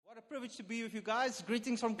Privilege to be with you guys.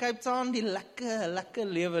 Greetings from Cape Town. Die lekker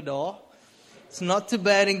lewe daar. It's not too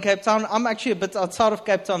bad in Cape Town. I'm actually a bit outside of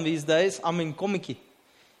Cape Town these days. I'm in Kommetjie,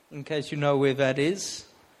 in case you know where that is.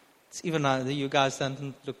 It's even you guys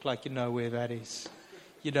don't look like you know where that is.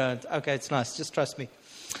 You don't. Okay, it's nice. Just trust me.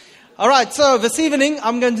 All right, so this evening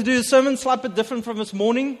I'm going to do a sermon slightly different from this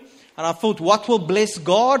morning. And I thought, what will bless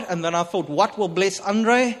God? And then I thought, what will bless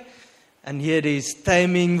Andre? And here it is,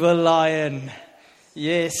 Taming the Lion.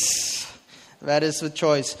 Yes, that is the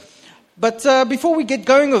choice. But before we get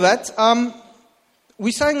going with that,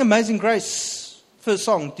 we sang Amazing Grace first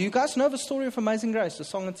song. Do you guys know the story of Amazing Grace, the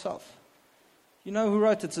song itself? You know who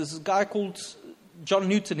wrote it? It's this guy called John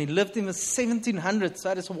Newton. He lived in the 1700s.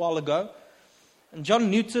 That is a while ago. And John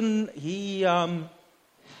Newton, he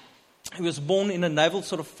was born in a naval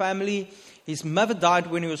sort of family. His mother died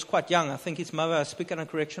when he was quite young. I think his mother, I speak under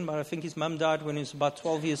correction, but I think his mum died when he was about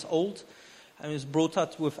 12 years old. And he was brought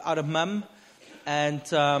up without a mum. And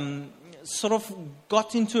sort of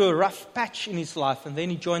got into a rough patch in his life. And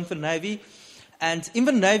then he joined the Navy. And in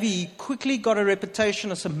the Navy, he quickly got a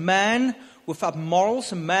reputation as a man without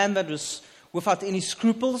morals, a man that was without any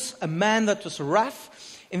scruples, a man that was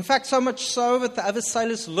rough. In fact, so much so that the other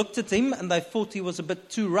sailors looked at him and they thought he was a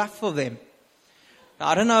bit too rough for them. Now,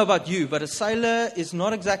 I don't know about you, but a sailor is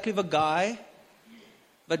not exactly the guy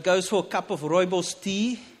that goes for a cup of rooibos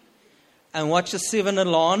tea and watches Seven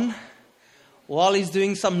Alarm while he's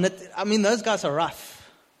doing some knit. I mean, those guys are rough.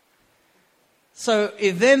 So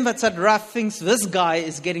if them that's at rough thinks this guy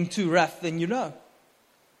is getting too rough, then you know.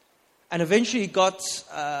 And eventually he got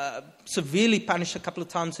severely punished a couple of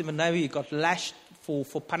times in the Navy. He got lashed for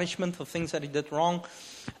punishment for things that he did wrong.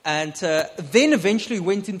 And then eventually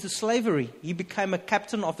went into slavery. He became a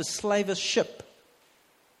captain of a slaver's ship.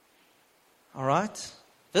 All right?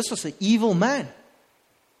 This was an evil man.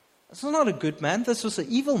 This was not a good man. This was an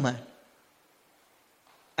evil man.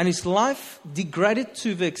 And his life degraded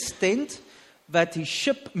to the extent that his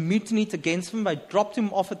ship mutinied against him. They dropped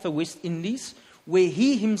him off at the West Indies, where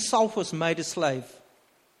he himself was made a slave.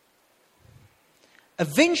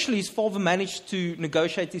 Eventually, his father managed to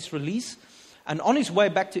negotiate his release. And on his way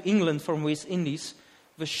back to England from West Indies,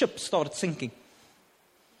 the ship started sinking.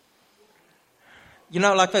 You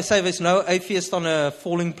know, like they say, there's no atheist on a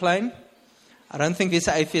falling plane. I don't think there's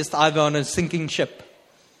an atheist either on a sinking ship.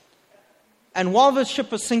 And while the ship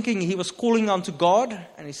was sinking, he was calling unto God.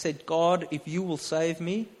 And he said, God, if you will save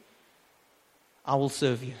me, I will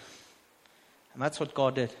serve you. And that's what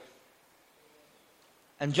God did.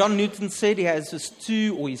 And John Newton said he had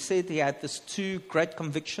these two great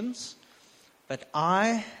convictions. That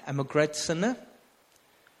I am a great sinner,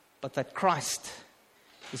 but that Christ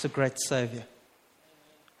is a great Savior.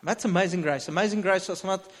 And that's Amazing Grace. Amazing Grace was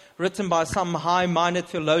not written by some high-minded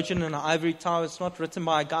theologian in an ivory tower. It's not written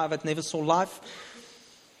by a guy that never saw life.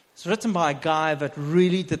 It's written by a guy that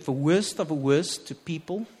really did the worst of the worst to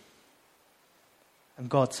people. And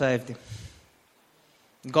God saved him.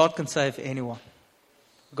 God can save anyone.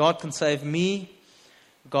 God can save me.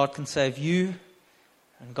 God can save you.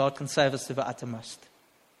 And God can save us to the uttermost.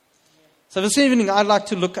 So this evening I'd like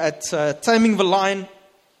to look at Taming the Lion.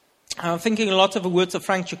 I'm thinking a lot of the words of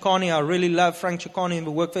Frank Chikane. I really love Frank Chikane and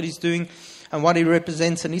the work that he's doing and what he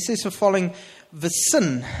represents. And he says the following: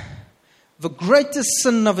 the greatest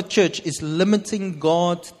sin of a church is limiting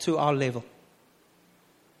God to our level.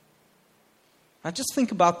 Now just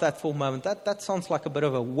think about that for a moment. That sounds like a bit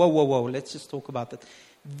of a whoa. Let's just talk about that.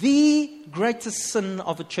 The greatest sin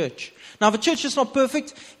of a church. Now, the church is not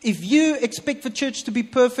perfect. If you expect the church to be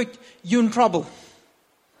perfect, you're in trouble.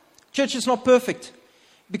 Church is not perfect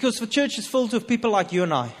because the church is filled with people like you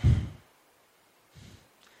and I.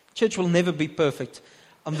 Church will never be perfect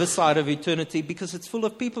on this side of eternity because it's full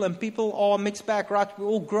of people, and people are a mixed bag, right? We're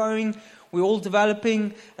all growing, we're all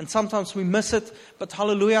developing, and sometimes we miss it. But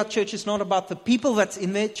hallelujah, church is not about the people that's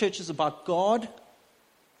in there. Church is about God.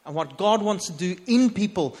 And what God wants to do in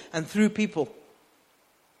people and through people.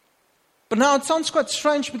 But now it sounds quite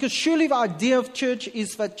strange because surely the idea of church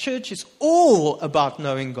is that church is all about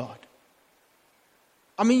knowing God.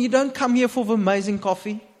 I mean, you don't come here for the amazing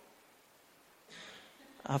coffee.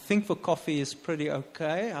 I think the coffee is pretty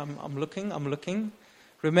okay. I'm looking.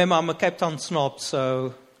 Remember, I'm a Cape Town snob,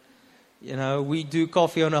 so, we do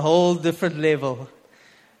coffee on a whole different level.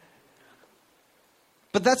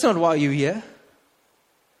 But that's not why you're here.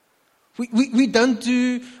 We don't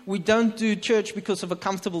do church because of the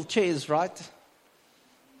comfortable chairs, right?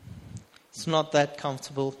 It's not that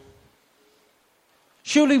comfortable.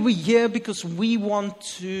 Surely we're here because we want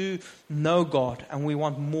to know God and we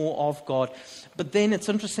want more of God. But then it's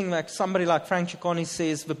interesting that somebody like Frank Ciccone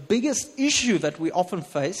says the biggest issue that we often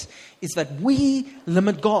face is that we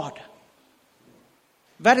limit God.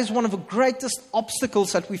 That is one of the greatest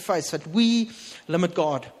obstacles that we face, that we limit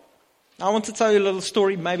God. I want to tell you a little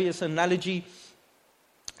story, maybe as an analogy,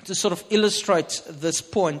 to sort of illustrate this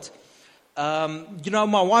point.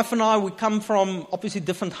 My wife and I, we come from obviously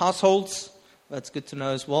different households. That's good to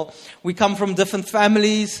know as well. We come from different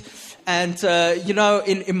families. And,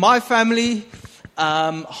 in my family,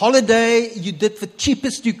 holiday, you did the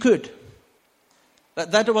cheapest you could.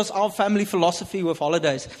 That was our family philosophy with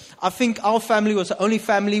holidays. I think our family was the only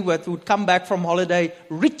family that would come back from holiday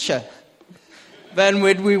richer than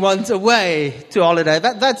when we went away to holiday.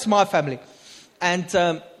 That's my family.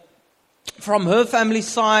 And from her family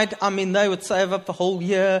side, they would save up the whole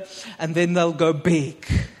year and then they'll go big,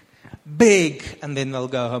 and then they'll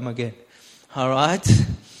go home again. All right?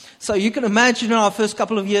 So you can imagine our first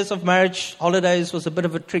couple of years of marriage, holidays was a bit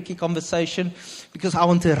of a tricky conversation because I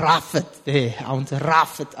want to rough it there. I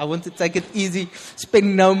want to take it easy,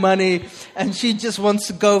 spend no money. And she just wants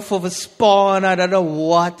to go for the spa and I don't know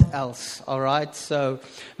what else. All right? So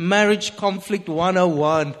marriage conflict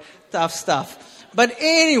 101, tough stuff. But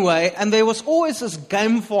anyway, and there was always this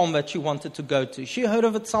game farm that she wanted to go to. She heard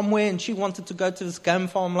of it somewhere and she wanted to go to this game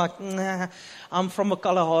farm. Like, nah, I'm from a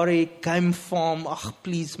Kalahari game farm. Oh,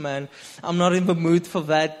 please, man, I'm not in the mood for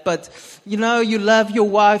that. But, you love your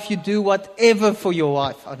wife. You do whatever for your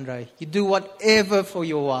wife, Andre. You do whatever for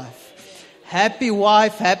your wife. Happy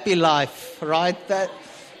wife, happy life, right? That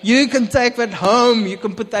you can take that home. You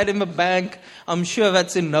can put that in the bank. I'm sure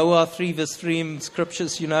that's in Noah 3 verse 3 in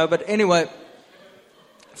scriptures, But anyway,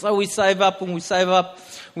 so we save up,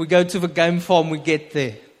 we go to the game farm, we get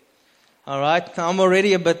there. All right, I'm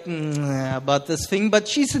already a bit about this thing, but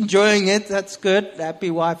she's enjoying it, that's good. Happy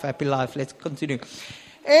wife, happy life, let's continue.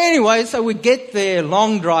 Anyway, so we get there,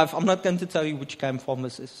 long drive. I'm not going to tell you which game farm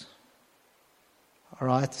this is. All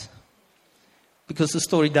right, because the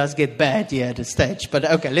story does get bad here at a stage, but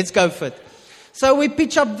okay, let's go for it. So we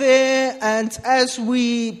pitch up there, and as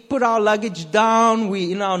we put our luggage down,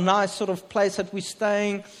 we in our nice sort of place that we're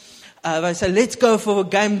staying, they say, let's go for a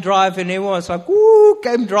game drive, and everyone's like, woo,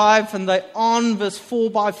 game drive, and they're on this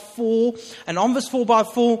 4x4, and on this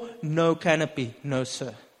 4x4, no canopy, no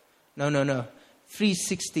sir, no,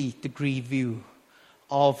 360-degree view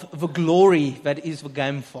of the glory that is the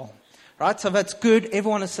game farm. Right, so that's good,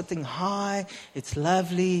 everyone is sitting high, it's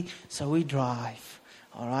lovely, so we drive.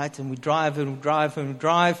 All right, and we drive,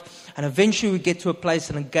 and eventually we get to a place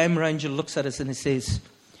and a game ranger looks at us and he says,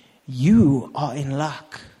 you are in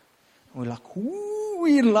luck. And we're like, ooh,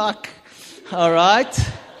 we're in luck. All right.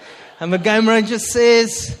 And the game ranger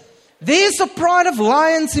says, there's a pride of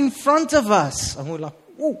lions in front of us. And we're like,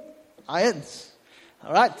 ooh, lions.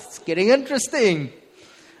 All right, it's getting interesting.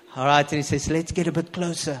 All right, and he says, let's get a bit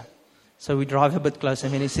closer. So we drive a bit closer,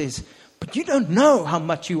 and then he says, but you don't know how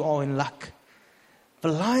much you are in luck.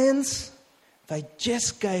 The lions, they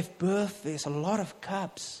just gave birth. There's a lot of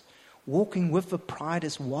cubs walking with the pride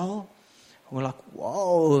as well. And we're like,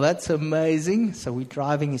 whoa, that's amazing. So we're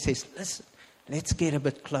driving. He says, listen, let's get a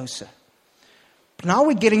bit closer. Now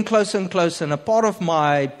we're getting closer and closer. And a part of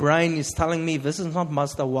my brain is telling me this is not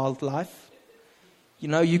Mazda Wildlife.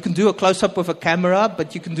 You can do a close-up with a camera,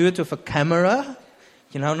 but you can do it with a camera.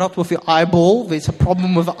 Not with your eyeball. There's a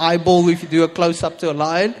problem with the eyeball if you do a close-up to a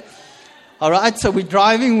lion. All right, so we're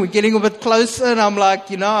driving, we're getting a bit closer, and I'm like,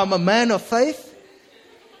 I'm a man of faith,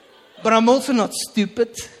 but I'm also not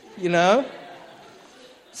stupid,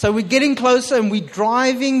 So we're getting closer, and we're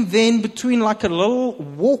driving then between like a little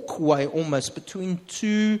walkway almost, between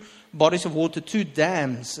two bodies of water, two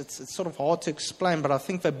dams. It's sort of hard to explain, but I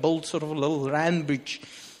think they built sort of a little land bridge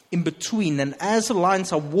in between. And as the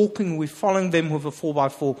lions are walking, we're following them with a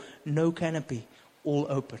 4x4, no canopy, all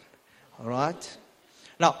open. All right?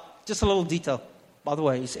 Now, just a little detail, by the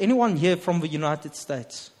way. Is anyone here from the United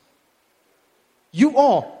States? You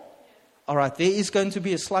are. All right, there is going to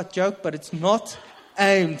be a slight joke, but it's not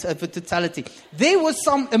aimed at the totality. There were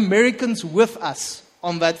some Americans with us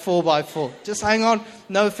on that 4x4. Just hang on.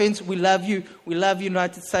 No offense. We love you. We love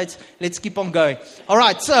United States. Let's keep on going. All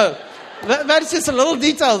right, so that's just a little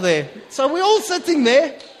detail there. So we're all sitting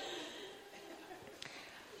there.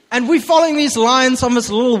 And we're following these lions on this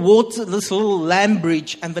little land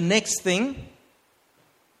bridge. And the next thing,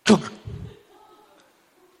 the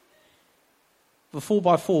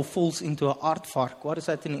 4x4 falls into an aardvark. What is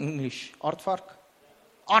that in English? Aardvark?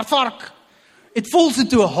 Aardvark! It falls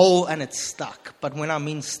into a hole and it's stuck. But when I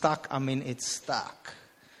mean stuck, I mean it's stuck.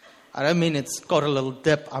 I don't mean it's got a little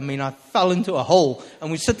dip. I mean, I fell into a hole and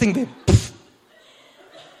we're sitting there.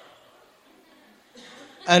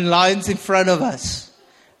 And lions in front of us.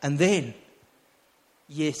 And then,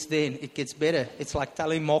 yes, then it gets better. It's like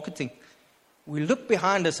telemarketing. We look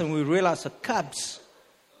behind us and we realize the cubs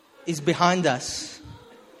is behind us.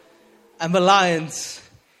 And the lions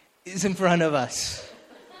is in front of us.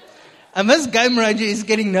 And this game ranger is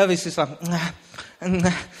getting nervous. He's like, and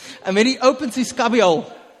then he opens his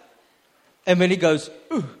cubbyhole. And then he goes,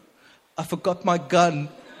 ooh, I forgot my gun.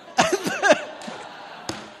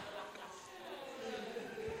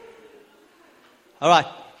 All right.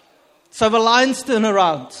 So the lions turn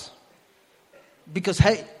around. Because,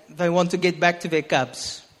 hey, they want to get back to their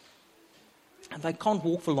cubs. And they can't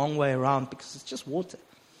walk the long way around because it's just water.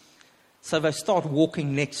 So they start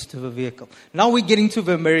walking next to the vehicle. Now we're getting to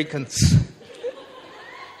the Americans.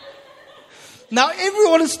 Now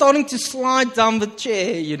everyone is starting to slide down the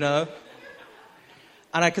chair, you know.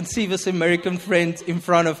 And I can see this American friend in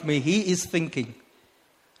front of me. He is thinking,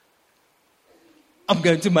 I'm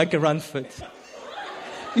going to make a run for it.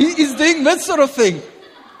 He is doing this sort of thing.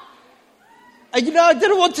 And you know, I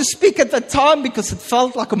didn't want to speak at that time because it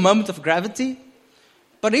felt like a moment of gravity.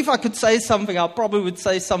 But if I could say something, I probably would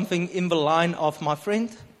say something in the line of, my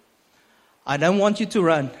friend, I don't want you to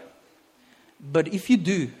run. But if you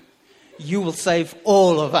do, you will save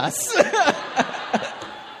all of us.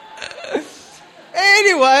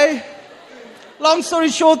 Anyway, long story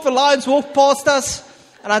short, the lions walked past us.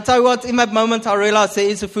 And I tell you what, in that moment, I realized there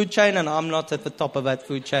is a food chain and I'm not at the top of that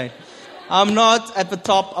food chain. I'm not at the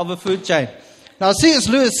top of a food chain. Now, C.S.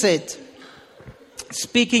 Lewis said,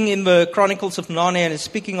 speaking in the Chronicles of Narnia, and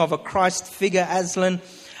speaking of a Christ figure, Aslan,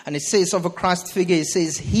 and it says of a Christ figure, it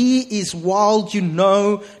says, he is wild, you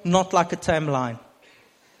know, not like a tame lion.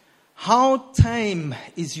 How tame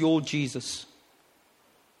is your Jesus?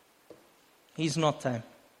 He's not tame.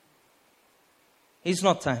 He's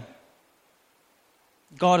not tame.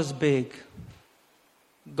 God is big.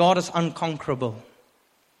 God is unconquerable.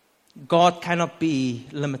 God cannot be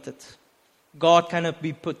limited. God cannot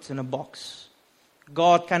be put in a box.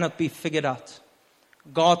 God cannot be figured out.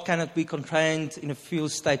 God cannot be contained in a few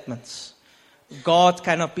statements. God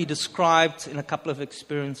cannot be described in a couple of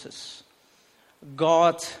experiences.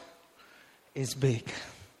 God is big.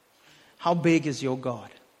 How big is your God?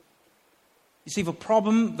 You see, the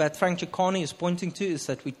problem that Frank Ciccone is pointing to is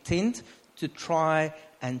that we tend to try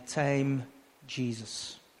and tame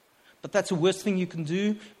Jesus. But that's the worst thing you can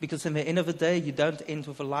do, because in the end of the day, you don't end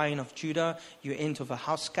with a Lion of Judah, you end with a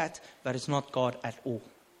house cat. That is not God at all.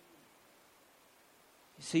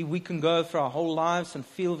 You see, we can go through our whole lives and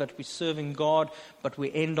feel that we're serving God, but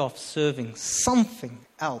we end off serving something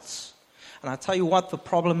else. And I tell you what the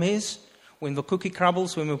problem is. When the cookie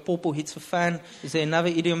crumbles, when the pawpaw hits the fan, is there another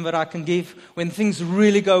idiom that I can give? When things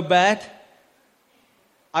really go bad,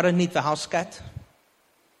 I don't need the house cat.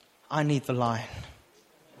 I need the lion.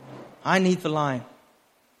 I need the lion.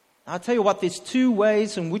 I'll tell you what, there's two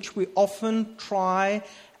ways in which we often try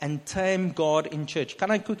and tame God in church. Can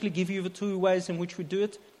I quickly give you the two ways in which we do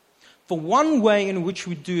it? The one way in which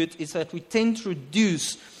we do it is that we tend to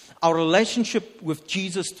reduce our relationship with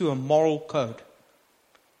Jesus to a moral code.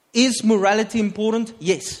 Is morality important?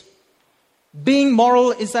 Yes. Being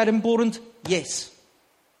moral, is that important? Yes.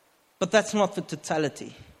 But that's not the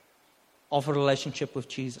totality of a relationship with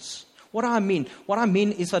Jesus. What do I mean? What I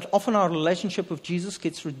mean is that often our relationship with Jesus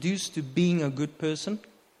gets reduced to being a good person.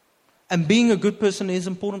 And being a good person is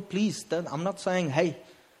important. Please, I'm not saying, hey,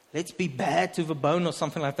 let's be bad to the bone or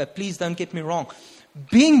something like that. Please don't get me wrong.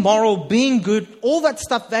 Being moral, being good, all that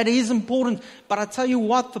stuff, that is important. But I tell you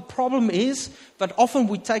what, the problem is that often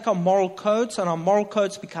we take our moral codes and our moral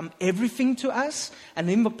codes become everything to us. And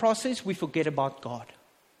in the process, we forget about God.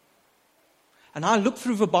 And I look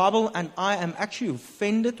through the Bible and I am actually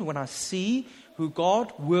offended when I see who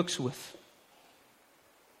God works with.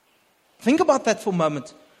 Think about that for a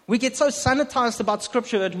moment. We get so sanitized about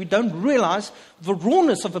Scripture that we don't realize the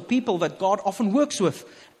rawness of the people that God often works with.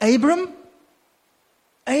 Abram,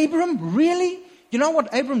 really? You know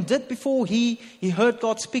what Abram did before he heard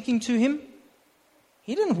God speaking to him?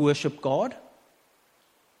 He didn't worship God.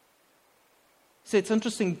 So it's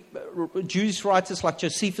interesting, Jewish writers like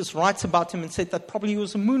Josephus writes about him and said that probably he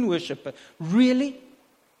was a moon worshipper. Really?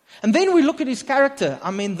 And then we look at his character.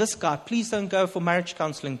 I mean, this guy, please don't go for marriage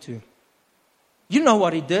counseling too. You know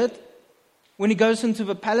what he did. When he goes into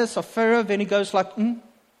the palace of Pharaoh, then he goes like,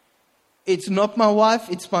 it's not my wife,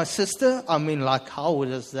 it's my sister. I mean, like, how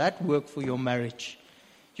does that work for your marriage?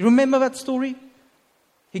 You remember that story?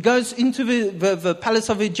 He goes into the palace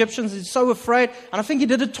of the Egyptians. He's so afraid. And I think he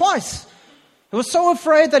did it twice. He was so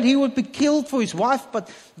afraid that he would be killed for his wife, but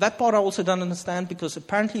that part I also don't understand because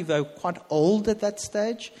apparently they were quite old at that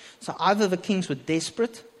stage. So either the kings were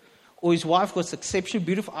desperate or his wife was exceptionally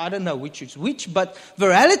beautiful. I don't know which is which, but the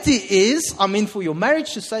reality is, for your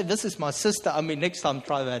marriage to say, this is my sister, next time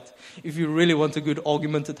try that. If you really want a good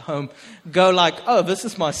argument at home, go like, oh, this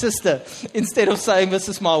is my sister, instead of saying, this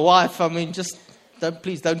is my wife.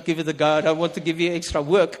 Please don't give it a go. I don't want to give you extra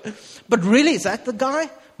work. But really, is that the guy?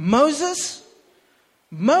 Moses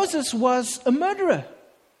was a murderer.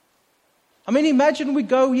 Imagine we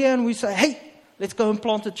go here and we say, hey, let's go and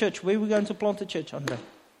plant a church. Where are we going to plant a church, Andre?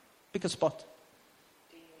 Pick a spot.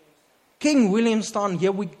 King Williamstown,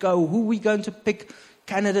 here we go. Who are we going to pick?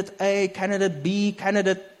 Candidate A, candidate B,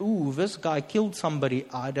 this guy killed somebody.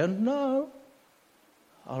 I don't know.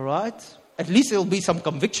 All right. At least there'll be some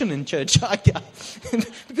conviction in church.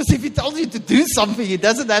 Because if he tells you to do something, he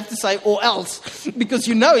doesn't have to say, or else. Because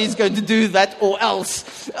he's going to do that, or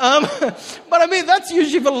else. But that's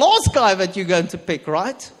usually the last guy that you're going to pick,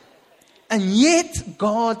 right? And yet,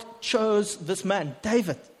 God chose this man,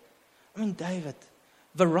 David. David,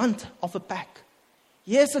 the runt of the pack.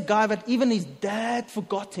 Here's a guy that even his dad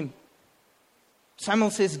forgot him.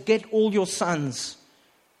 Samuel says, get all your sons.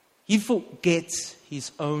 He forgets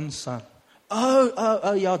his own son.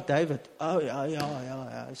 Oh, yeah, David.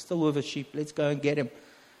 Yeah. He's still with the sheep. Let's go and get him.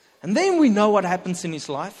 And then we know what happens in his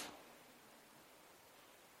life.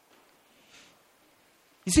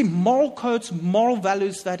 You see, moral codes, moral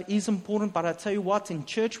values, that is important. But I tell you what, in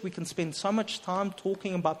church we can spend so much time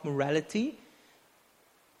talking about morality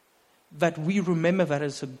that we remember that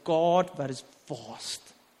as a God that is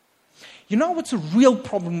vast. You know what's a real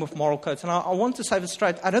problem with moral codes? And I want to say this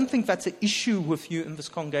straight. I don't think that's an issue with you in this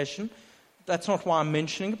congregation. That's not why I'm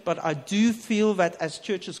mentioning it, but I do feel that as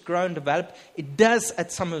churches grow and develop, it does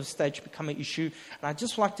at some of the stage become an issue. And I'd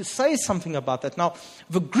just like to say something about that. Now,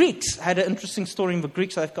 the Greeks had an interesting story. In the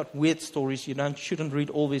Greeks, they've got weird stories. You shouldn't read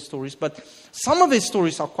all their stories, but some of their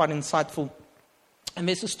stories are quite insightful. And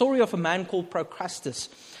there's a story of a man called Procrustes.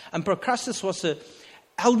 And Procrustes was an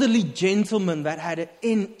elderly gentleman that had an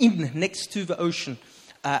inn next to the ocean.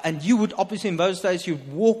 And you would, obviously in those days,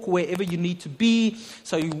 you'd walk wherever you need to be.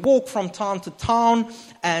 So you walk from town to town.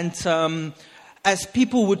 And as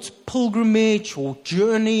people would pilgrimage or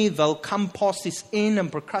journey, they'll come past this inn.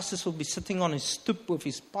 And Procrustes will be sitting on his stoop with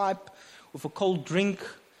his pipe, with a cold drink.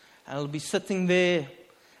 And he'll be sitting there.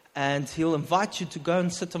 And he'll invite you to go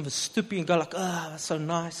and sit on the stoop. And go like, that's so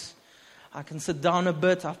nice. I can sit down a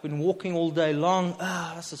bit. I've been walking all day long.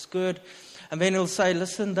 This is good. And then he'll say,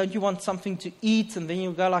 listen, don't you want something to eat? And then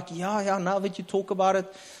you'll go like, yeah, now that you talk about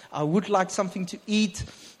it, I would like something to eat.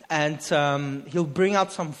 And he'll bring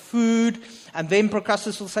out some food. And then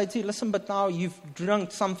Procrustes will say to you, listen, but now you've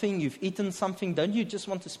drunk something, you've eaten something. Don't you just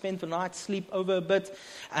want to spend the night, sleep over a bit?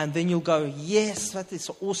 And then you'll go, yes, that is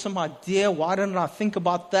an awesome idea. Why don't I think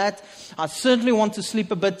about that? I certainly want to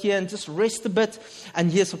sleep a bit here and just rest a bit.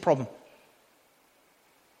 And here's the problem.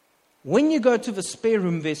 When you go to the spare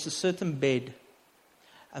room, there's a certain bed.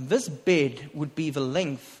 And this bed would be the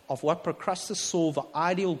length of what Procrustes saw the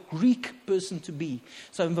ideal Greek person to be.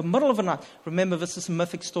 So in the middle of the night, remember this is a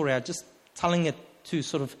mythic story. I'm just telling it to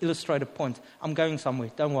sort of illustrate a point. I'm going somewhere,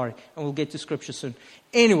 don't worry. And we'll get to scripture soon.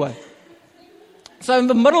 Anyway, so in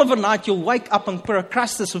the middle of the night, you'll wake up and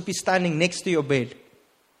Procrustes would be standing next to your bed.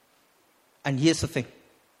 And here's the thing.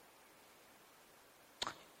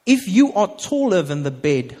 If you are taller than the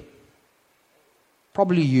bed,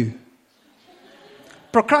 probably you,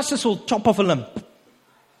 Procrustes will chop off a limb.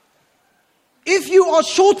 If you are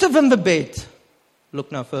shorter than the bed,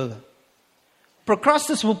 look no further.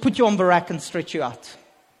 Procrustes will put you on the rack and stretch you out.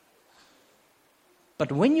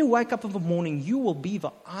 But when you wake up in the morning, you will be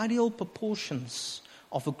the ideal proportions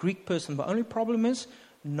of a Greek person. The only problem is,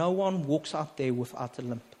 no one walks out there without a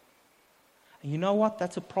limp. And you know what?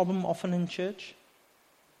 That's a problem often in church.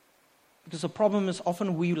 Because the problem is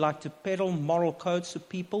often we like to peddle moral codes to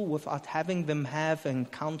people without having them have an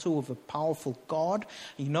encounter with a powerful God.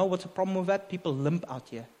 And you know what's the problem with that? People limp out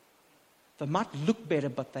here. They might look better,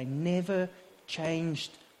 but they never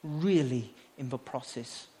changed really in the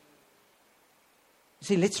process. You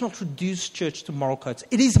see, let's not reduce church to moral codes.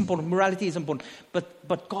 It is important. Morality is important.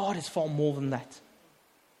 But God is far more than that.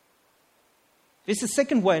 There's a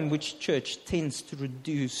second way in which church tends to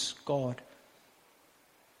reduce God.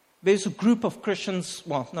 There's a group of Christians,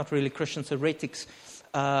 well, not really Christians, heretics,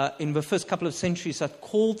 in the first couple of centuries that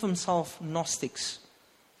called themselves Gnostics.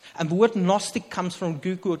 And the word Gnostic comes from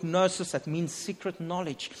Greek word gnosis, that means secret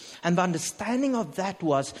knowledge. And the understanding of that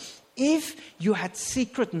was, if you had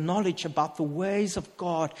secret knowledge about the ways of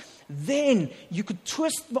God, then you could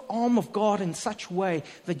twist the arm of God in such a way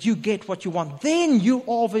that you get what you want. Then you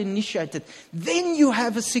are the initiated. Then you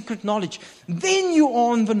have a secret knowledge. Then you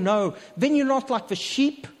are in the know. Then you're not like the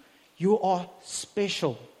sheep. You are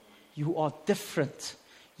special. You are different.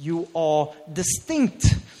 You are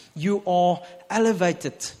distinct. You are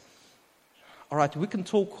elevated. All right, we can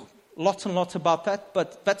talk lots and lots about that,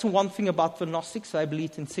 but that's one thing about the Gnostics. They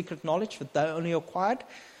believed in secret knowledge that they only acquired,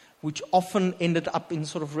 which often ended up in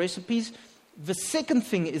sort of recipes. The second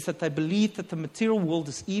thing is that they believed that the material world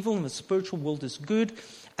is evil and the spiritual world is good,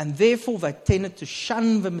 and therefore they tended to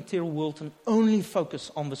shun the material world and only focus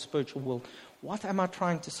on the spiritual world. What am I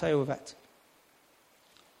trying to say with that?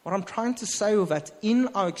 What I'm trying to say with that, in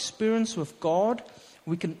our experience with God,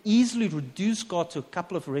 we can easily reduce God to a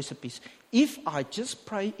couple of recipes. If I just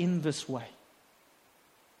pray in this way,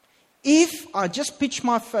 if I just pitch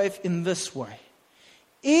my faith in this way,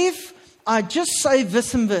 if I just say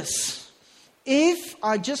this and this, if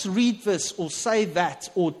I just read this or say that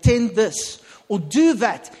or tend this or do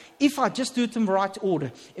that, if I just do it in the right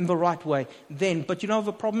order, in the right way, then, but you know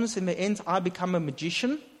the problem is in the end I become a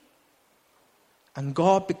magician and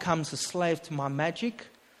God becomes a slave to my magic.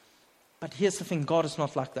 But here's the thing, God is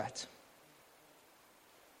not like that.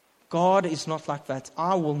 God is not like that.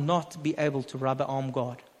 I will not be able to rubber arm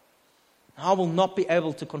God. I will not be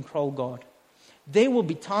able to control God. There will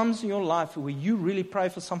be times in your life where you really pray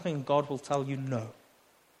for something and God will tell you no.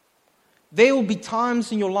 There will be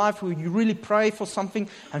times in your life where you really pray for something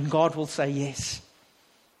and God will say yes.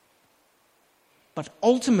 But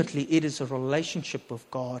ultimately it is a relationship with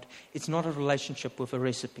God. It's not a relationship with a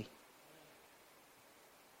recipe.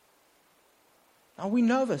 Now we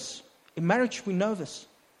know this. In marriage we know this.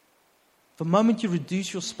 The moment you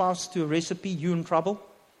reduce your spouse to a recipe, you're in trouble.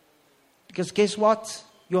 Because guess what?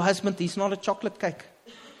 Your husband is not a chocolate cake.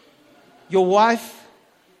 Your wife,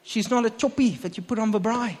 she's not a choppy that you put on the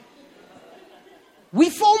braai. We're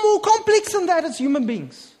far more complex than that as human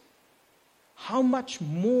beings. How much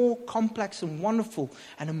more complex and wonderful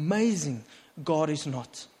and amazing God is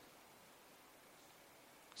not.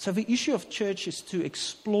 So the issue of church is to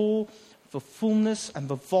explore the fullness and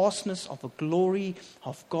the vastness of the glory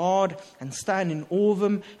of God and stand in awe of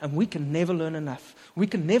Him, and we can never learn enough. We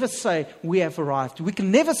can never say we have arrived. We can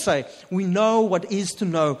never say we know what is to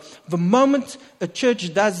know. The moment a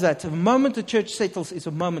church does that, the moment the church settles, is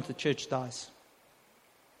the moment the church dies.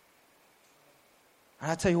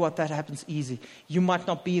 And I tell you what, that happens easy. You might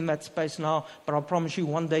not be in that space now, but I promise you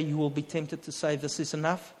one day you will be tempted to say, this is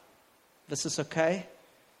enough, this is okay,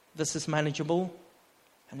 this is manageable.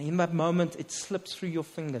 And in that moment, it slips through your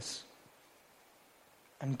fingers.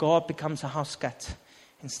 And God becomes a house cat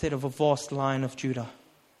instead of a vast Lion of Judah.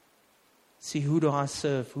 See, who do I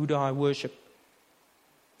serve? Who do I worship?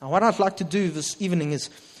 Now, what I'd like to do this evening is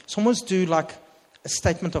almost do like a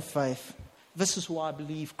statement of faith. This is who I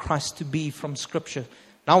believe Christ to be from Scripture.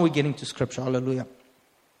 Now we're getting to Scripture. Hallelujah.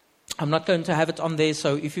 I'm not going to have it on there,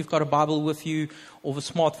 so if you've got a Bible with you or the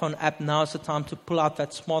smartphone app, now's the time to pull out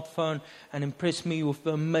that smartphone and impress me with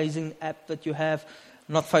the amazing app that you have.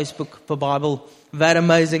 Not Facebook, the Bible, that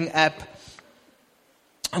amazing app.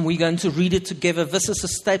 And we're going to read it together. This is a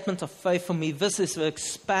statement of faith for me. This is the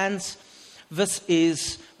expanse. This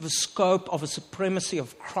is the scope of the supremacy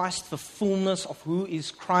of Christ, the fullness of who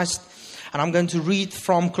is Christ. And I'm going to read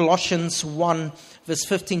from Colossians 1, verse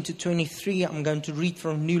 15 to 23. I'm going to read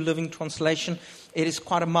from New Living Translation. It is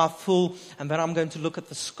quite a mouthful. And then I'm going to look at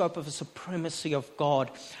the scope of the supremacy of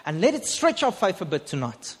God. And let it stretch our faith a bit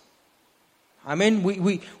tonight. I mean,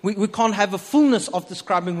 we can't have a fullness of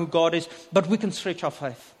describing who God is, but we can stretch our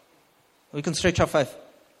faith. We can stretch our faith.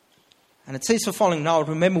 And it says the following. Now,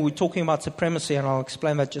 remember, we're talking about supremacy, and I'll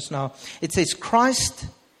explain that just now. It says, Christ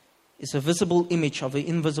is a visible image of the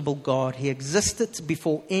invisible God. He existed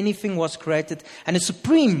before anything was created and is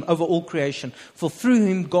supreme over all creation. For through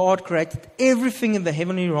Him, God created everything in the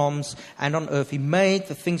heavenly realms and on earth. He made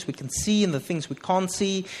the things we can see and the things we can't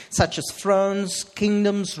see, such as thrones,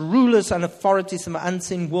 kingdoms, rulers, and authorities in the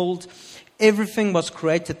unseen world. Everything was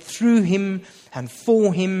created through Him and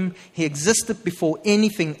for Him. He existed before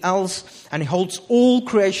anything else, and He holds all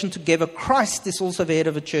creation together. Christ is also the head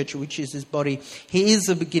of the church, which is His body. He is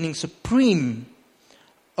the beginning, supreme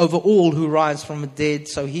over all who rise from the dead.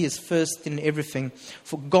 So He is first in everything.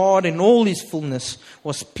 For God in all His fullness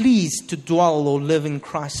was pleased to dwell or live in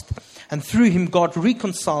Christ, And through him, God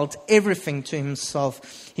reconciled everything to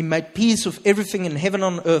himself. He made peace with everything in heaven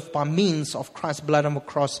and on earth by means of Christ's blood on the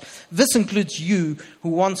cross. This includes you who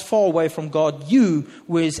once far away from God. You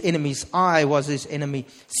were his enemies. I was his enemy,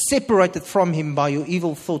 separated from him by your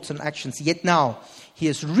evil thoughts and actions. Yet now, he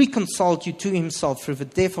has reconciled you to himself through the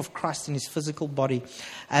death of Christ in his physical body.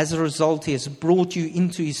 As a result, he has brought you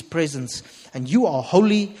into his presence, and you are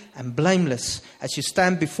holy and blameless as you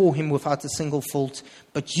stand before him without a single fault.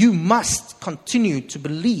 But you must continue to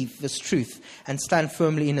believe this truth and stand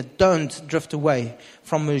firmly in it. Don't drift away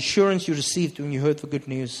from the assurance you received when you heard the good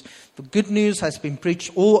news. The good news has been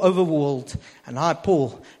preached all over the world, and I,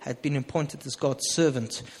 Paul, had been appointed as God's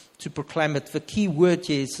servant to proclaim it. The key word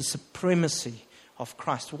here is the supremacy of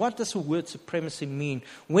Christ. What does the word supremacy mean?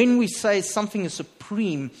 When we say something is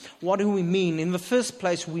supreme, what do we mean? In the first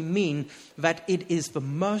place, we mean that it is the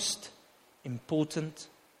most important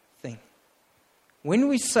thing. When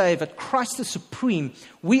we say that Christ is supreme,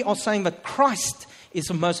 we are saying that Christ is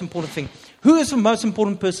the most important thing. Who is the most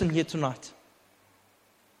important person here tonight?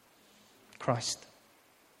 Christ.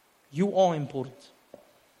 You are important.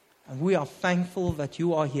 And we are thankful that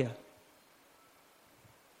you are here.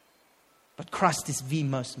 But Christ is the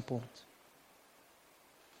most important.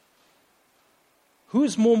 Who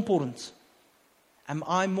is more important? Am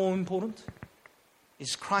I more important?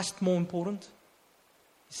 Is Christ more important?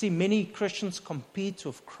 You see, many Christians compete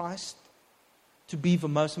with Christ to be the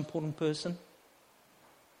most important person.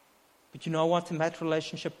 But you know what? In that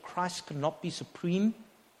relationship, Christ cannot be supreme.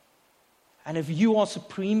 And if you are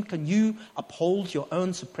supreme, can you uphold your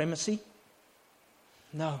own supremacy?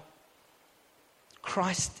 No.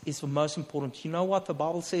 Christ is the most important. You know what the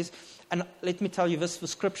Bible says? And let me tell you this, the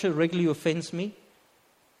scripture regularly offends me.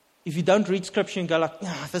 If you don't read scripture and go like,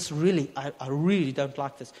 this really, I really don't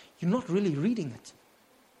like this. You're not really reading it.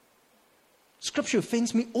 Scripture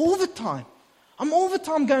offends me all the time. I'm all the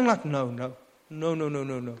time going like, no.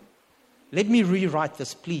 Let me rewrite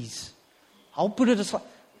this, please. I'll put it aside.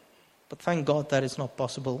 But thank God that is not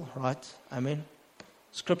possible, right? Amen.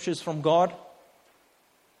 Scripture is from God.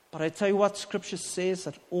 But I tell you what, Scripture says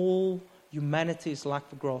that all humanity is like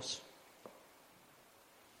the grass.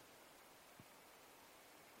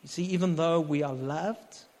 You see, even though we are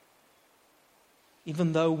loved,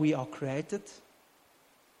 even though we are created,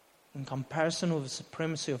 in comparison with the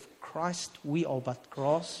supremacy of Christ, we are but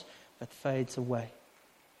grass that fades away.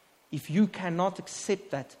 If you cannot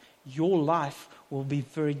accept that, your life will be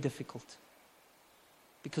very difficult.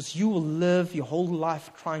 Because you will live your whole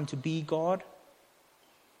life trying to be God.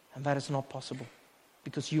 And that is not possible.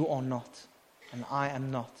 Because you are not. And I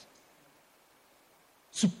am not.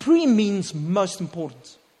 Supreme means most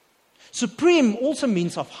important. Supreme also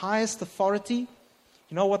means of highest authority.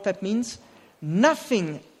 You know what that means?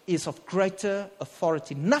 Nothing is of greater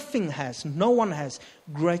authority. No one has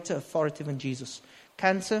greater authority than Jesus.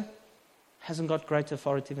 Cancer hasn't got greater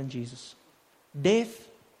authority than Jesus. Death,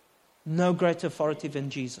 no greater authority than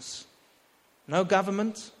Jesus. No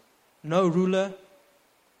government, no ruler,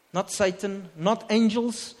 not Satan, not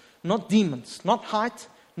angels, not demons, not height,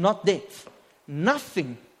 not depth.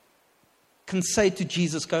 Nothing can say to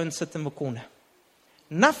Jesus, go and sit in the corner.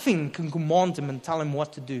 Nothing can command him and tell him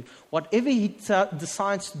what to do. Whatever he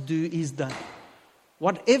decides to do is done.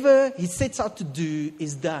 Whatever he sets out to do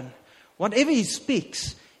is done. Whatever he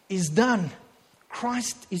speaks is done.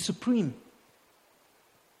 Christ is supreme.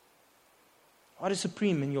 What is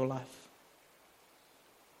supreme in your life?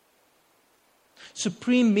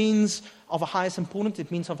 Supreme means of the highest importance.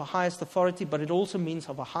 It means of the highest authority, but it also means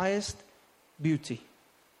of the highest beauty.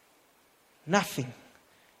 Nothing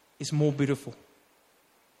is more beautiful.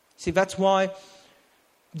 See, that's why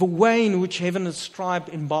the way in which heaven is described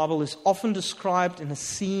in the Bible is often described in a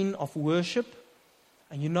scene of worship.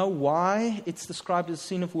 And you know why it's described as a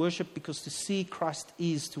scene of worship? Because to see Christ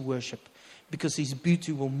is to worship. Because his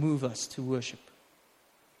beauty will move us to worship.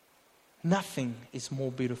 Nothing is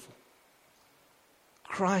more beautiful.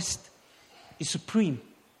 Christ is supreme.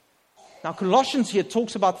 Now, Colossians here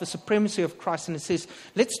talks about the supremacy of Christ, and it says,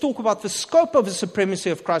 let's talk about the scope of the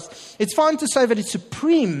supremacy of Christ. It's fine to say that it's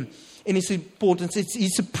supreme in his importance.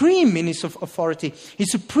 He's supreme in his authority.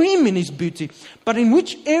 He's supreme in his beauty. But in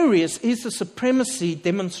which areas is the supremacy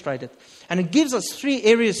demonstrated? And it gives us 3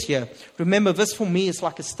 areas here. Remember, this for me is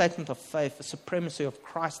like a statement of faith, the supremacy of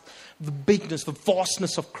Christ, the bigness, the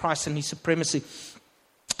vastness of Christ and his supremacy.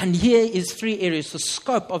 And here is 3 areas, the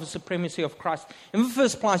scope of the supremacy of Christ. In the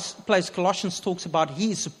first place, Colossians talks about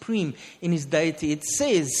he is supreme in his deity. It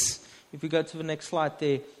says, if we go to the next slide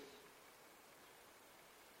there,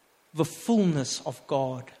 the fullness of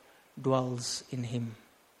God dwells in him.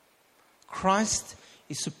 Christ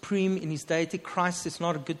is supreme in his deity. Christ is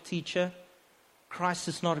not a good teacher. Christ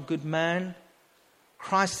is not a good man.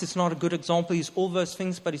 Christ is not a good example. He's all those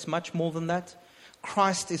things, but he's much more than that.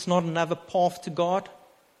 Christ is not another path to God.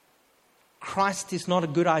 Christ is not a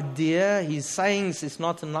good idea. His sayings is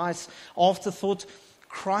not a nice afterthought.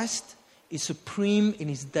 Christ is supreme in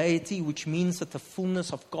his deity, which means that the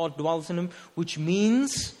fullness of God dwells in him, which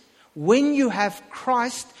means when you have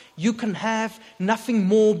Christ, you can have nothing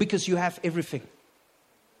more because you have everything.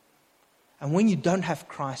 And when you don't have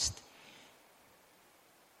Christ,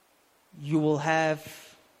 you will have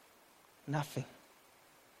nothing.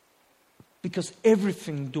 Because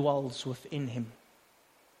everything dwells within him.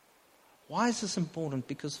 Why is this important?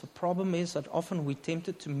 Because the problem is that often we're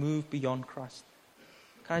tempted to move beyond Christ.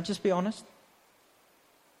 Can I just be honest?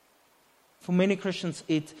 For many Christians,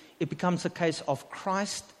 it becomes a case of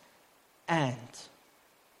Christ and.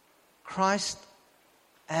 Christ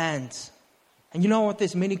and. And you know what?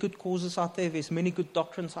 There's many good causes out there. There's many good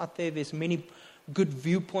doctrines out there. There's many good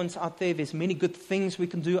viewpoints out there. There's many good things we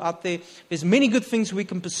can do out there. There's many good things we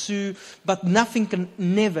can pursue. But nothing can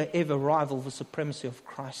never, ever rival the supremacy of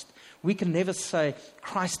Christ. We can never say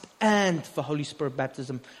Christ and the Holy Spirit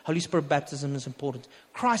baptism. Holy Spirit baptism is important.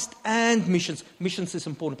 Christ and missions. Missions is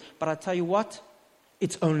important. But I tell you what,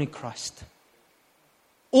 it's only Christ.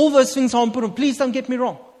 All those things are important. Please don't get me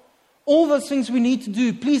wrong. All those things we need to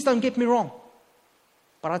do, please don't get me wrong.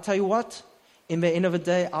 But I tell you what, in the end of the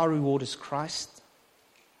day, our reward is Christ.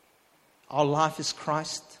 Our life is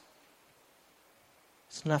Christ.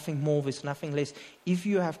 It's nothing more, there's nothing less. If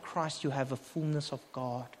you have Christ, you have a fullness of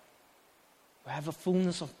God. You have a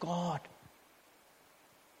fullness of God.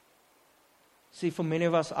 See, for many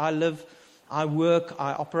of us, I work,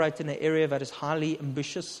 I operate in an area that is highly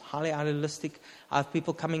ambitious, highly idealistic. I have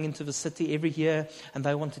people coming into the city every year and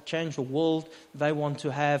they want to change the world. They want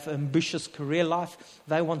to have an ambitious career life.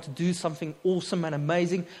 They want to do something awesome and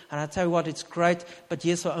amazing. And I tell you what, it's great. But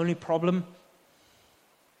here's the only problem.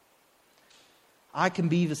 I can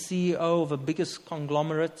be the CEO of the biggest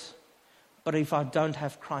conglomerate, but if I don't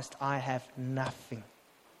have Christ, I have nothing.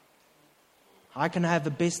 I can have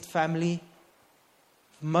the best family,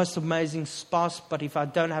 most amazing spouse, but if I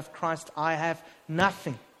don't have Christ, I have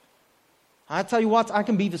nothing. I tell you what, I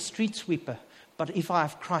can be the street sweeper, but if I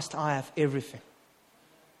have Christ, I have everything.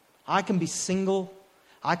 I can be single,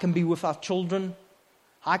 I can be without children,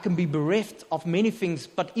 I can be bereft of many things,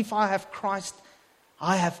 but if I have Christ,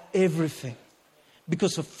 I have everything.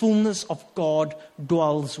 Because the fullness of God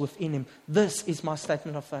dwells within him. This is my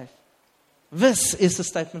statement of faith. This is the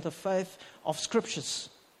statement of faith of Scriptures.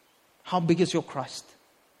 How big is your Christ?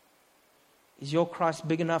 Is your Christ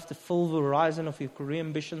big enough to fill the horizon of your career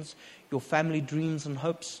ambitions, your family dreams and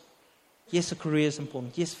hopes? Yes, a career is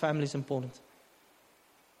important. Yes, family is important.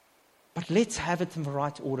 But let's have it in the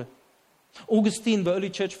right order. Augustine, the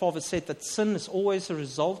early church father, said that sin is always a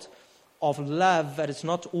result of love that is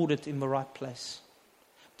not ordered in the right place.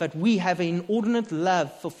 That we have an inordinate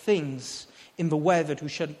love for things in the way that we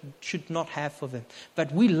should not have for them.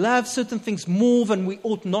 That we love certain things more than we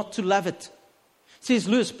ought not to love it. C.S.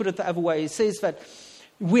 Lewis put it the other way. He says that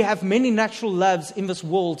we have many natural loves in this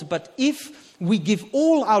world, but if we give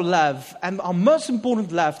all our love and our most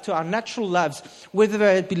important love to our natural loves, whether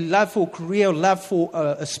it be love for a career, or love for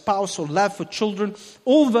a spouse, or love for children,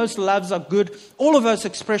 all those loves are good. All of those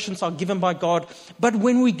expressions are given by God. But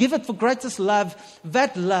when we give it the greatest love,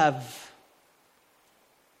 that love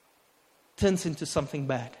turns into something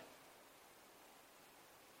bad.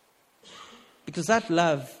 Because that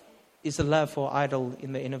love is a love for idol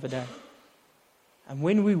in the end of the day. And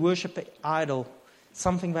when we worship an idol,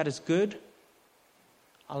 something that is good,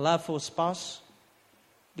 our love for a spouse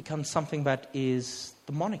becomes something that is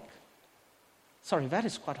demonic. Sorry, that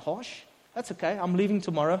is quite harsh. That's okay. I'm leaving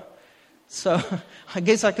tomorrow. So I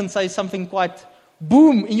guess I can say something quite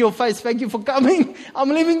boom in your face. Thank you for coming. I'm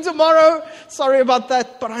leaving tomorrow. Sorry about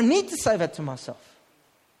that. But I need to say that to myself.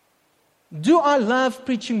 Do I love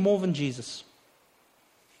preaching more than Jesus?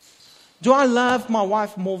 Do I love my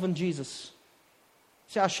wife more than Jesus?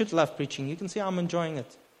 See, I should love preaching. You can see I'm enjoying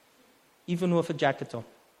it. Even with a jacket on.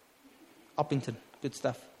 Uppington, good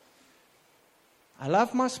stuff. I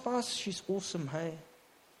love my spouse. She's awesome, hey.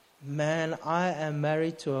 Man, I am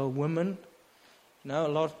married to a woman. You know, a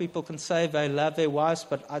lot of people can say they love their wives,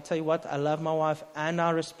 but I tell you what, I love my wife and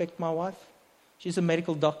I respect my wife. She's a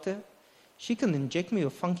medical doctor. She can inject me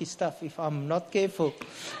with funky stuff if I'm not careful.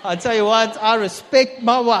 I tell you what, I respect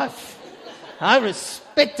my wife. I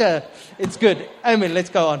respect her. It's good. Amen.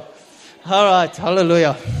 Let's go on. All right.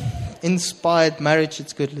 Hallelujah. Inspired marriage.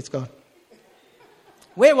 It's good. Let's go on.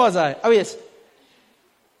 Where was I? Oh, yes.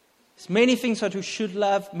 There's many things that we should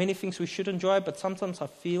love, many things we should enjoy, but sometimes I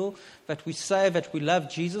feel that we say that we love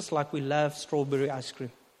Jesus like we love strawberry ice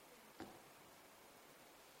cream.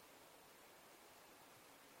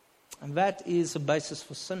 And that is the basis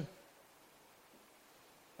for sin.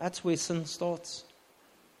 That's where sin starts.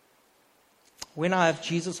 When I have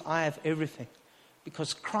Jesus, I have everything.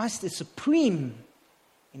 Because Christ is supreme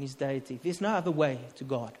in His deity. There's no other way to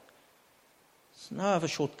God. There's no other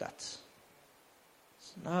shortcuts.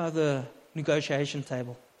 There's no other negotiation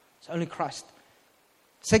table. It's only Christ.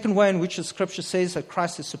 Second way in which the Scripture says that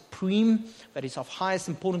Christ is supreme, that He's of highest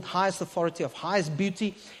importance, highest authority, of highest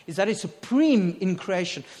beauty, is that He's supreme in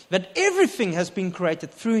creation. That everything has been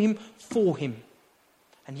created through Him, for Him.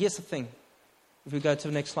 And here's the thing. If we go to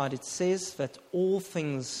the next slide, it says that all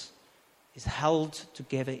things is held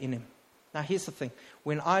together in Him. Now here's the thing.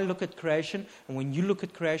 When I look at creation, and when you look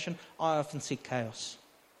at creation, I often see chaos.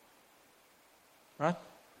 Right?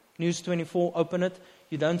 News 24, open it.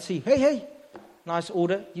 You don't see, hey, nice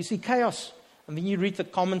order. You see chaos. And then you read the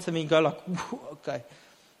comments and then you go like, okay.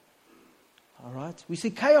 All right. We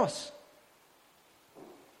see chaos.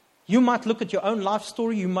 You might look at your own life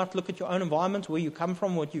story. You might look at your own environment, where you come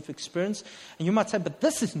from, what you've experienced. And you might say, but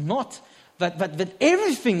this is not, that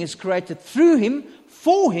everything is created through Him,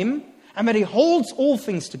 for Him, and that He holds all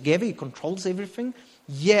things together. He controls everything.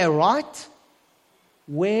 Yeah, right.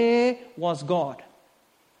 Where was God?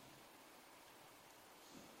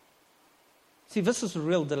 See, this is a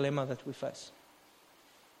real dilemma that we face.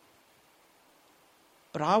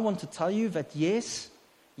 But I want to tell you that yes,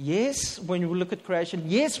 when we look at creation,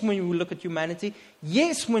 yes, when we look at humanity,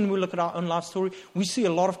 yes, when we look at our own life story, we see a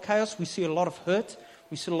lot of chaos, we see a lot of hurt,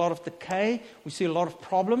 we see a lot of decay, we see a lot of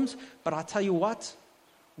problems. But I tell you what,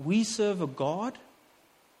 we serve a God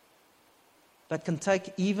that can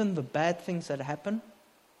take even the bad things that happen,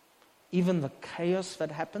 even the chaos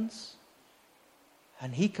that happens,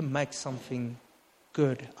 and He can make something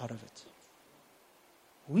good out of it.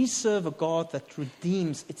 We serve a God that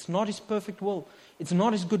redeems. It's not His perfect will. It's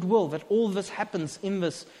not His good will that all this happens in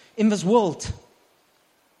this world.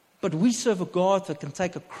 But we serve a God that can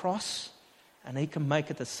take a cross and He can make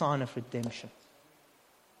it a sign of redemption.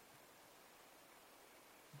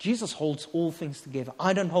 Jesus holds all things together.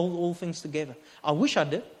 I don't hold all things together. I wish I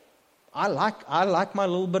did. I like my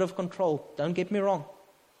little bit of control. Don't get me wrong.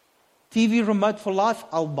 TV remote for life,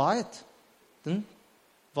 I'll buy it. Then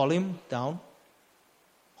volume down.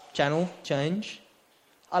 Channel change.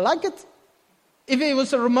 I like it. If it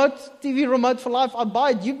was a TV remote for life, I'd buy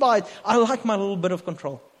it. You buy it. I like my little bit of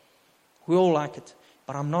control. We all like it.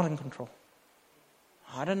 But I'm not in control.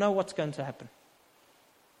 I don't know what's going to happen.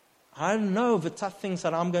 I don't know the tough things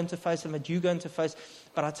that I'm going to face and that you're going to face.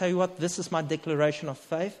 But I tell you what, this is my declaration of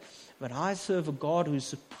faith. That I serve a God who is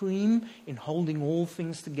supreme in holding all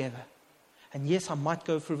things together. And yes, I might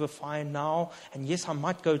go through the fire now. And yes, I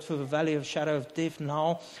might go through the valley of shadow of death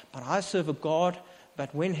now. But I serve a God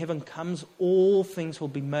that when heaven comes, all things will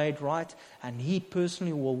be made right. And He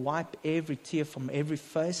personally will wipe every tear from every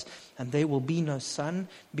face. And there will be no sun,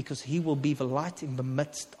 because He will be the light in the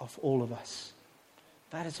midst of all of us.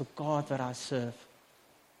 That is a God that I serve.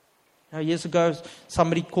 Now, years ago,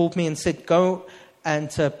 somebody called me and said, go and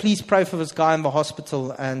please pray for this guy in the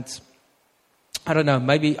hospital. And I don't know,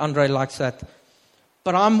 maybe Andre likes that.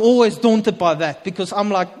 But I'm always daunted by that, because I'm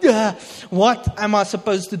like, what am I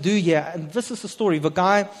supposed to do here? And this is the story. The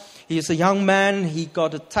guy, he is a young man. He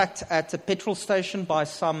got attacked at a petrol station by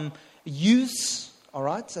some youths. All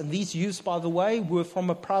right. And these youths, by the way, were from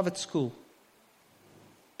a private school.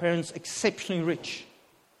 Parents exceptionally rich.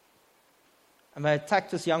 And they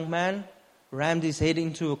attacked this young man, rammed his head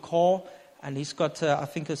into a car, and he's got, I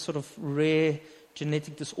think, a sort of rare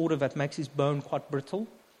genetic disorder that makes his bone quite brittle.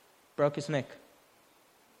 Broke his neck.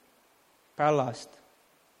 Paralyzed.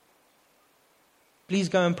 Please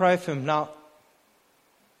go and pray for him. Now,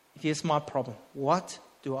 here's my problem. What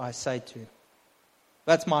do I say to him?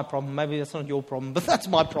 That's my problem. Maybe that's not your problem, but that's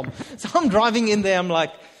my problem. So I'm driving in there, I'm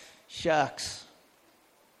like, shucks.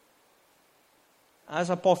 As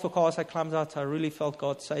I parked the car, as I climbed out, I really felt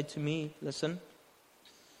God say to me, listen,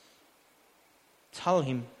 tell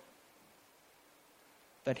him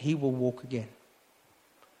that he will walk again.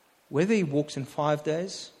 Whether he walks in 5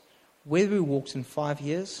 days, whether he walks in 5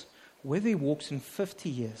 years, whether he walks in 50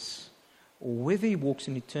 years, or whether he walks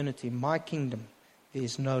in eternity, in my kingdom, there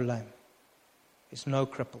is no lame. There's no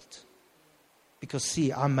crippled. Because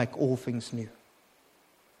see, I make all things new.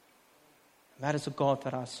 And that is a God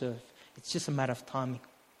that I serve. It's just a matter of timing.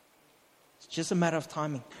 It's just a matter of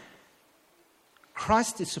timing.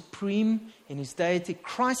 Christ is supreme in His deity.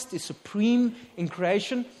 Christ is supreme in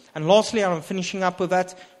creation. And lastly, I'm finishing up with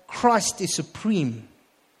that. Christ is supreme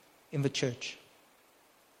in the church.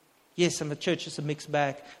 Yes, and the church is a mixed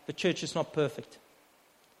bag. The church is not perfect.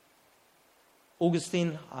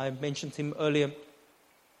 Augustine, I mentioned him earlier.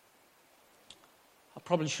 I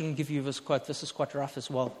probably shouldn't give you this quote. This is quite rough as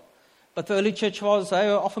well. But the early church they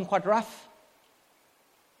were often quite rough.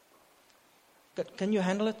 Can you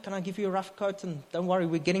handle it? Can I give you a rough quote? And don't worry,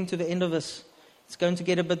 we're getting to the end of this. It's going to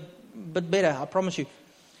get a bit better, I promise you.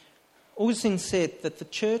 Augustine said that the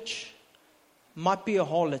church might be a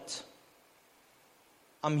harlot.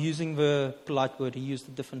 I'm using the polite word. He used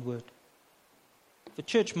a different word. The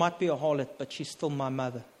church might be a harlot, but she's still my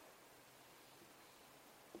mother.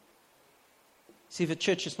 See, the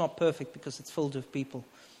church is not perfect because it's filled with people.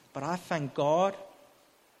 But I thank God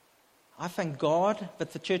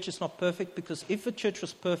that the church is not perfect, because if the church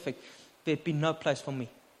was perfect, there'd be no place for me.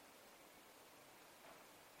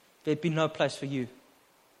 There'd be no place for you.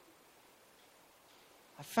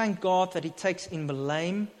 I thank God that He takes in the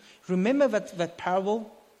lame. Remember that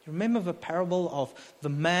parable? Remember the parable of the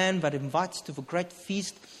man that invites to the great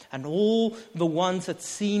feast, and all the ones that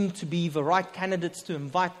seem to be the right candidates to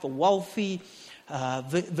invite, the wealthy,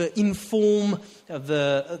 the informed,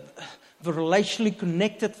 the relationally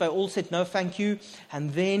connected, they all said no thank you.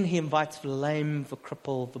 And then He invites the lame, the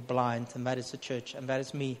crippled, the blind, and that is the church, and that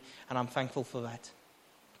is me, and I'm thankful for that.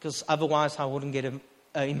 Because otherwise I wouldn't get an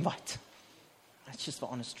invite. That's just the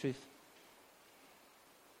honest truth.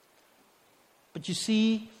 But you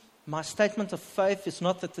see, my statement of faith is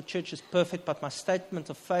not that the church is perfect, but my statement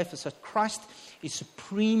of faith is that Christ is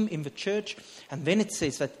supreme in the church. And then it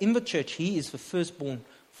says that in the church, He is the firstborn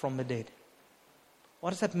from the dead. What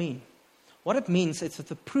does that mean? What it means is that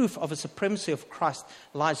the proof of the supremacy of Christ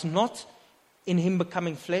lies not in Him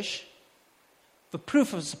becoming flesh. The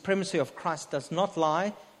proof of the supremacy of Christ does not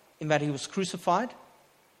lie in that He was crucified.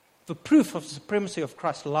 The proof of the supremacy of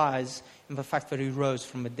Christ lies in the fact that He rose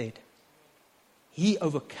from the dead. He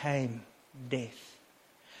overcame death.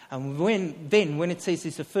 And when it says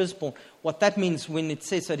He's the firstborn, what that means when it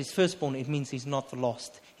says that He's firstborn, it means He's not the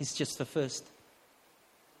last. He's just the first.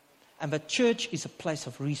 And the church is a place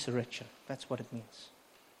of resurrection. That's what it means.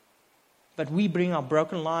 But we bring our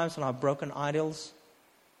broken lives and our broken idols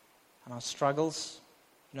and our struggles.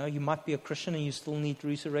 You know, you might be a Christian and you still need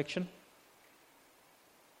resurrection.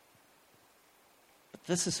 But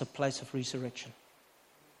this is a place of resurrection.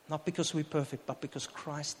 Not because we're perfect, but because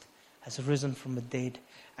Christ has risen from the dead.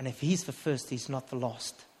 And if He's the first, He's not the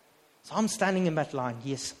last. So I'm standing in that line.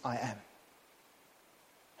 Yes, I am.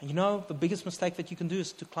 And you know, the biggest mistake that you can do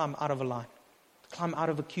is to climb out of a line. To climb out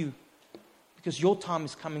of a queue. Because your time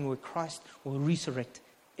is coming where Christ will resurrect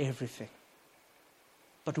everything.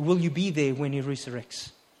 But will you be there when He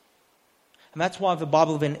resurrects? And that's why the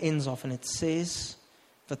Bible then ends off and it says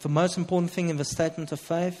that the most important thing in the statement of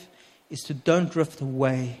faith is to don't drift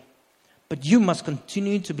away. But you must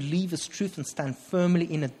continue to believe His truth and stand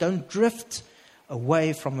firmly in it. Don't drift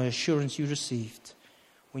away from the assurance you received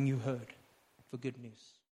when you heard the good news.